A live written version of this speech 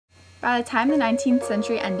By the time the 19th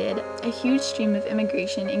century ended, a huge stream of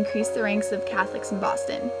immigration increased the ranks of Catholics in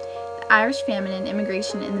Boston. The Irish famine and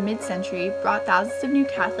immigration in the mid-century brought thousands of new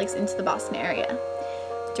Catholics into the Boston area.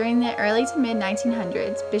 During the early to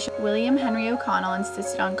mid-1900s, Bishop William Henry O'Connell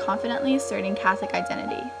insisted on confidently asserting Catholic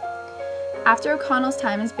identity. After O'Connell's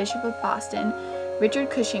time as Bishop of Boston, Richard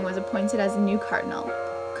Cushing was appointed as the new cardinal.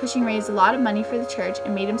 Cushing raised a lot of money for the church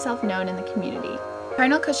and made himself known in the community.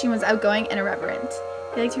 Cardinal Cushing was outgoing and irreverent.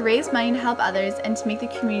 He liked to raise money to help others and to make the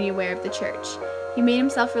community aware of the church. He made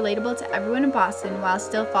himself relatable to everyone in Boston while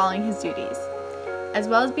still following his duties. As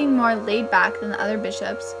well as being more laid back than the other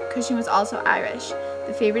bishops, Cushing was also Irish,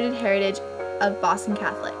 the favorited heritage of Boston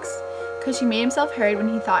Catholics. Cushing made himself heard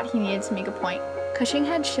when he thought he needed to make a point. Cushing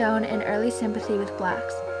had shown an early sympathy with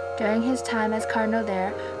blacks. During his time as cardinal,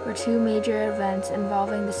 there were two major events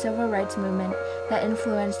involving the civil rights movement that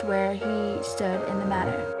influenced where he stood in the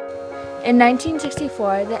matter. In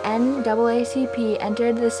 1964, the NAACP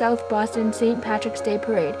entered the South Boston St. Patrick's Day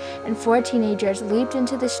Parade, and 4 teenagers leaped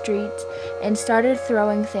into the streets and started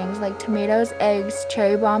throwing things like tomatoes, eggs,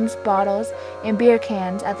 cherry bombs, bottles, and beer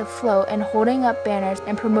cans at the float and holding up banners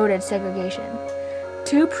and promoted segregation.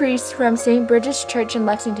 2 priests from St. Bridget's Church in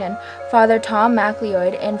Lexington, Father Tom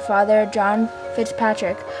MacLeod and Father John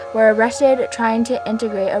Fitzpatrick, were arrested trying to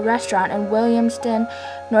integrate a restaurant in Williamston,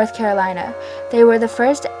 North Carolina. They were the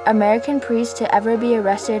first American priests to ever be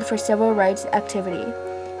arrested for civil rights activity.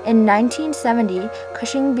 In 1970,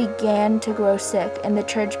 Cushing began to grow sick, and the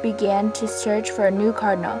church began to search for a new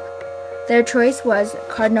cardinal. Their choice was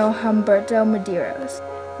Cardinal Humberto Medeiros.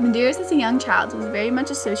 Medeiros, as a young child, was very much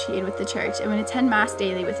associated with the church and would attend Mass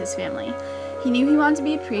daily with his family. He knew he wanted to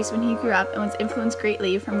be a priest when he grew up and was influenced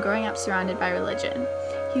greatly from growing up surrounded by religion.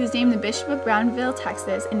 He was named the Bishop of Brownsville,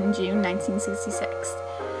 Texas, in June 1966.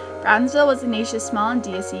 Brownsville was the nation's smallest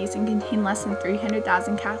diocese and contained less than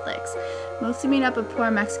 300,000 Catholics, mostly made up of poor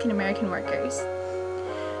Mexican-American workers.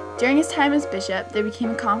 During his time as bishop, there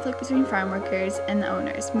became a conflict between farm workers and the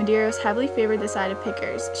owners. Medeiros heavily favored the side of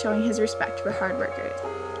pickers, showing his respect for hard workers.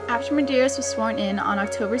 After Medeiros was sworn in on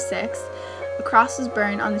October 6th, a cross was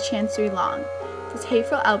burned on the Chancery lawn. This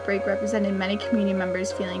hateful outbreak represented many community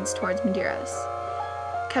members' feelings towards Medeiros.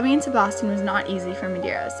 Coming into Boston was not easy for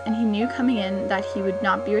Medeiros, and he knew coming in that he would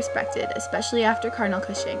not be respected, especially after Cardinal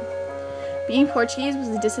Cushing. Being Portuguese was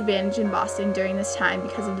a disadvantage in Boston during this time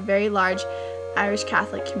because of the very large Irish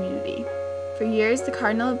Catholic community. For years, the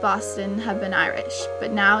Cardinal of Boston had been Irish,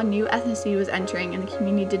 but now a new ethnicity was entering and the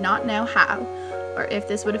community did not know how or if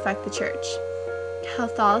this would affect the church.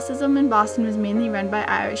 Catholicism in Boston was mainly run by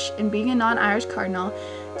Irish, and being a non-Irish cardinal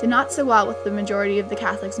did not sit well with the majority of the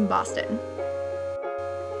Catholics in Boston.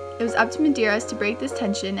 It was up to Medeiros to break this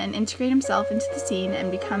tension and integrate himself into the scene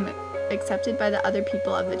and become accepted by the other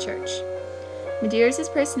people of the church.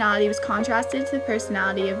 Medeiros' personality was contrasted to the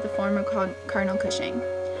personality of the former Cardinal Cushing.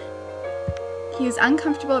 He was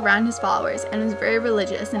uncomfortable around his followers and was very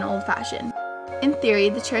religious and old-fashioned. In theory,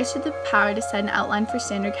 the church had the power to set an outline for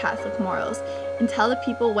standard Catholic morals and tell the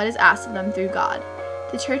people what is asked of them through God.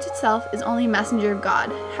 The church itself is only a messenger of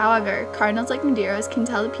God. However, cardinals like Medeiros can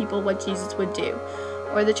tell the people what Jesus would do,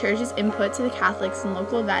 or the church's input to the Catholics in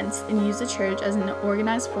local events, and use the church as an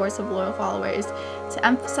organized force of loyal followers to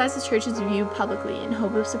emphasize the church's view publicly in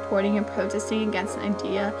hope of supporting or protesting against an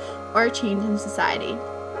idea or a change in society.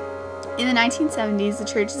 In the 1970s, the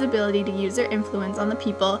church's ability to use their influence on the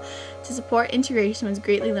people to support integration was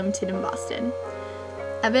greatly limited in Boston.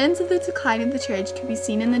 Evidence of the decline of the church could be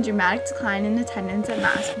seen in the dramatic decline in attendance at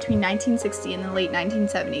Mass between 1960 and the late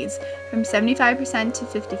 1970s, from 75% to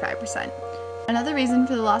 55%. Another reason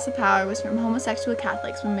for the loss of power was from homosexual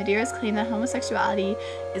Catholics, when Medeiros claimed that homosexuality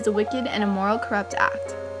is a wicked and immoral, corrupt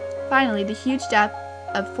act. Finally, the huge debt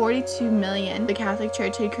of $42 million the Catholic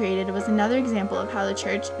Church had created was another example of how the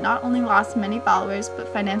church not only lost many followers,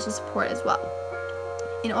 but financial support as well.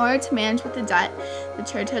 In order to manage with the debt, the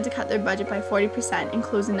church had to cut their budget by 40% and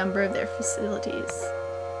close a number of their facilities.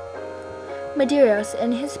 Medeiros,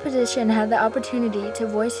 in his position, had the opportunity to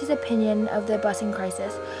voice his opinion of the busing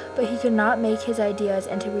crisis, but he could not make his ideas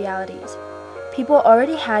into realities. People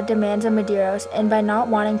already had demands on Medeiros, and by not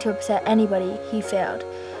wanting to upset anybody, he failed.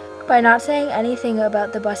 By not saying anything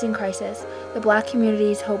about the busing crisis, the black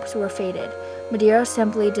community's hopes were faded. Medeiros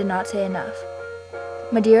simply did not say enough.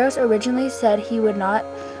 Medeiros originally said he would not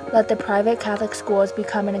let the private Catholic schools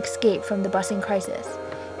become an escape from the busing crisis.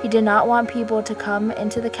 He did not want people to come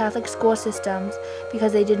into the Catholic school systems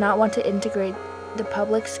because they did not want to integrate the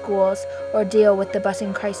public schools or deal with the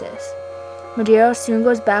busing crisis. Medeiros soon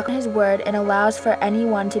goes back on his word and allows for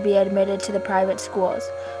anyone to be admitted to the private schools.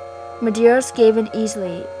 Medeiros gave in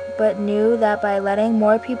easily, but knew that by letting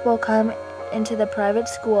more people come into the private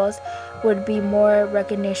schools would be more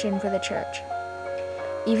recognition for the church.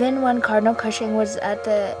 Even when Cardinal Cushing was at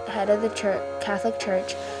the head of the Catholic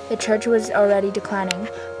Church, the church was already declining.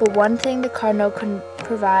 But one thing the Cardinal could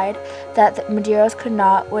provide that Medeiros could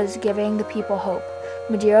not was giving the people hope.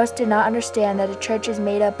 Medeiros did not understand that a church is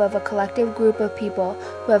made up of a collective group of people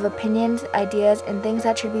who have opinions, ideas, and things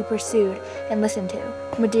that should be pursued and listened to.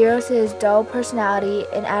 Medeiros' dull personality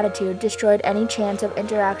and attitude destroyed any chance of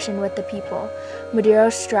interaction with the people.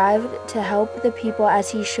 Medeiros strived to help the people as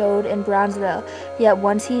he showed in Brownsville, yet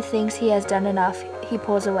once he thinks he has done enough, he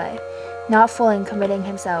pulls away, not fully committing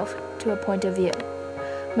himself to a point of view.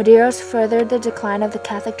 Medeiros furthered the decline of the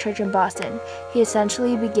Catholic Church in Boston. He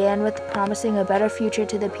essentially began with promising a better future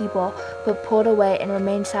to the people, but pulled away and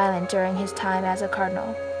remained silent during his time as a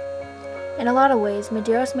cardinal. In a lot of ways,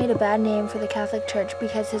 Medeiros made a bad name for the Catholic Church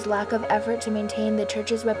because his lack of effort to maintain the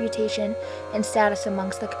church's reputation and status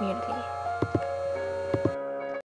amongst the community.